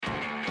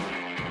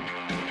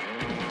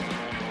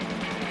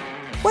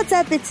What's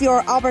up? It's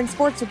your Auburn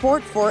Sports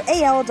Report for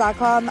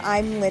AL.com.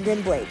 I'm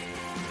Lyndon Blake.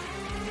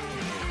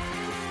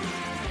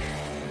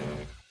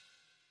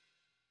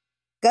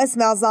 Gus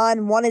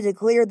Malzahn wanted to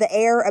clear the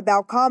air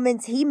about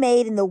comments he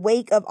made in the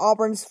wake of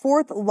Auburn's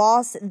fourth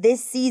loss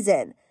this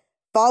season,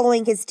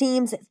 following his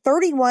team's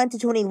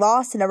 31-20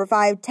 loss to number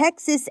 5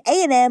 Texas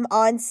A&M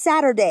on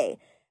Saturday.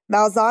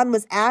 Malzahn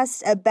was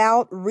asked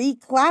about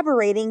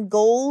recollaborating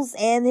goals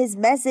and his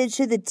message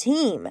to the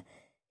team.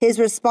 His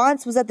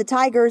response was that the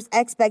Tigers'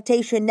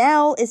 expectation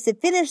now is to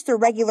finish the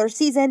regular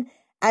season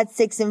at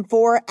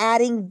 6-4,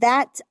 adding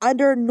that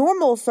under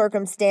normal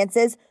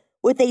circumstances,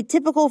 with a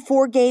typical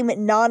 4-game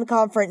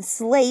non-conference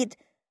slate,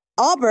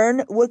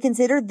 Auburn would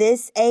consider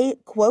this a,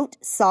 quote,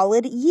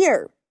 solid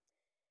year.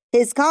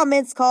 His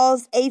comments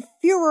caused a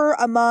furor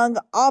among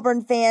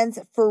Auburn fans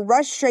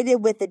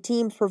frustrated with the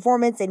team's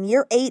performance in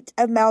year 8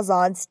 of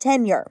Malzahn's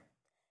tenure.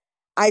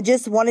 I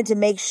just wanted to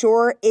make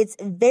sure it's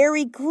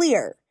very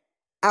clear.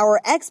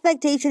 Our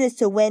expectation is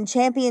to win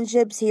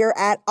championships here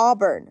at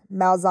Auburn,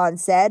 Malzahn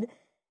said.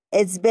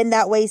 It's been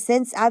that way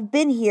since I've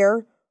been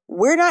here.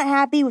 We're not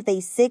happy with a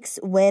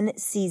 6-win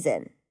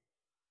season.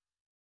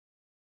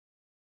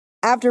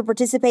 After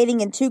participating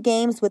in 2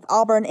 games with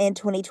Auburn in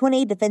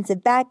 2020,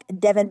 defensive back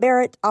Devin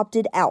Barrett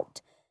opted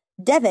out.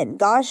 Devin,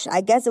 gosh,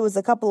 I guess it was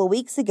a couple of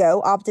weeks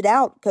ago, opted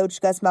out,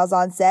 Coach Gus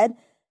Malzahn said,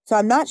 so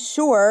I'm not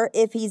sure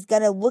if he's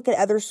going to look at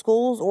other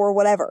schools or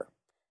whatever.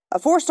 A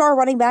 4-star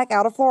running back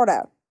out of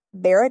Florida.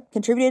 Barrett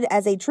contributed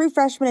as a true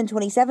freshman in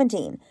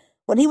 2017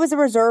 when he was a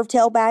reserve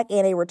tailback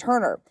and a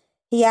returner.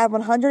 He had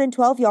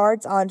 112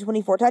 yards on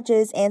 24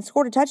 touches and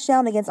scored a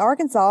touchdown against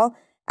Arkansas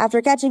after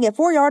catching a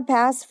 4-yard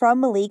pass from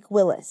Malik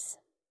Willis.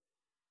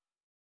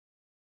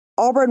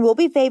 Auburn will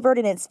be favored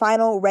in its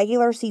final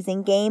regular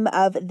season game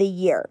of the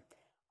year.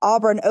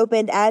 Auburn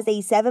opened as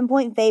a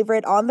 7-point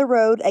favorite on the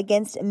road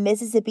against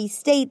Mississippi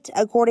State,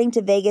 according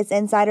to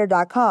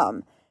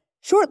VegasInsider.com.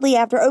 Shortly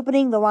after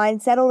opening, the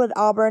line settled at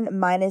Auburn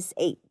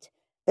 -8.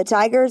 The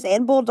Tigers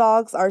and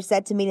Bulldogs are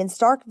set to meet in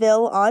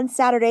Starkville on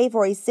Saturday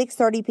for a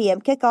 6:30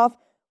 p.m. kickoff,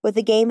 with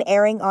the game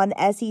airing on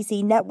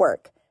SEC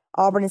Network.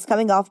 Auburn is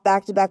coming off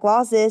back-to-back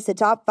losses to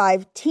top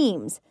 5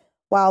 teams,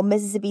 while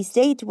Mississippi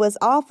State was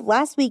off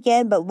last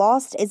weekend but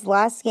lost its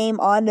last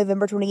game on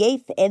November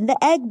 28th in the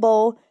Egg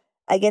Bowl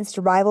against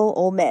rival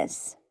Ole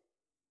Miss.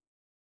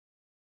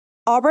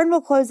 Auburn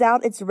will close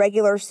out its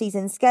regular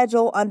season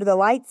schedule under the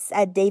lights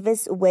at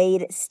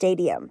Davis-Wade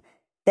Stadium.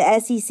 The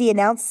SEC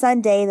announced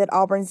Sunday that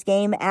Auburn's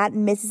game at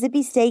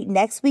Mississippi State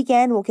next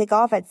weekend will kick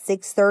off at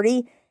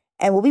 6:30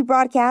 and will be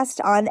broadcast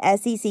on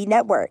SEC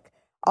Network.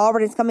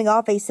 Auburn is coming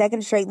off a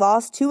second straight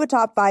loss to a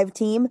top 5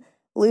 team,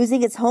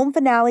 losing its home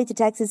finale to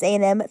Texas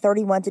A&M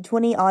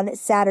 31-20 on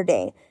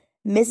Saturday.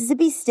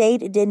 Mississippi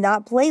State did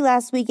not play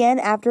last weekend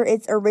after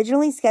its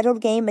originally scheduled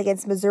game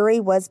against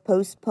Missouri was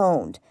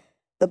postponed.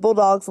 The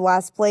Bulldogs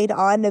last played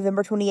on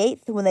November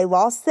 28th when they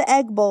lost the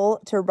Egg Bowl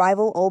to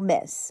rival Ole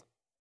Miss.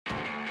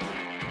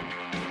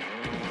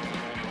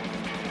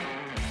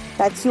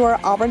 That's your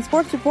Auburn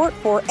Sports Report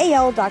for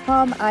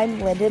AL.com.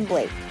 I'm Lyndon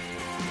Blake.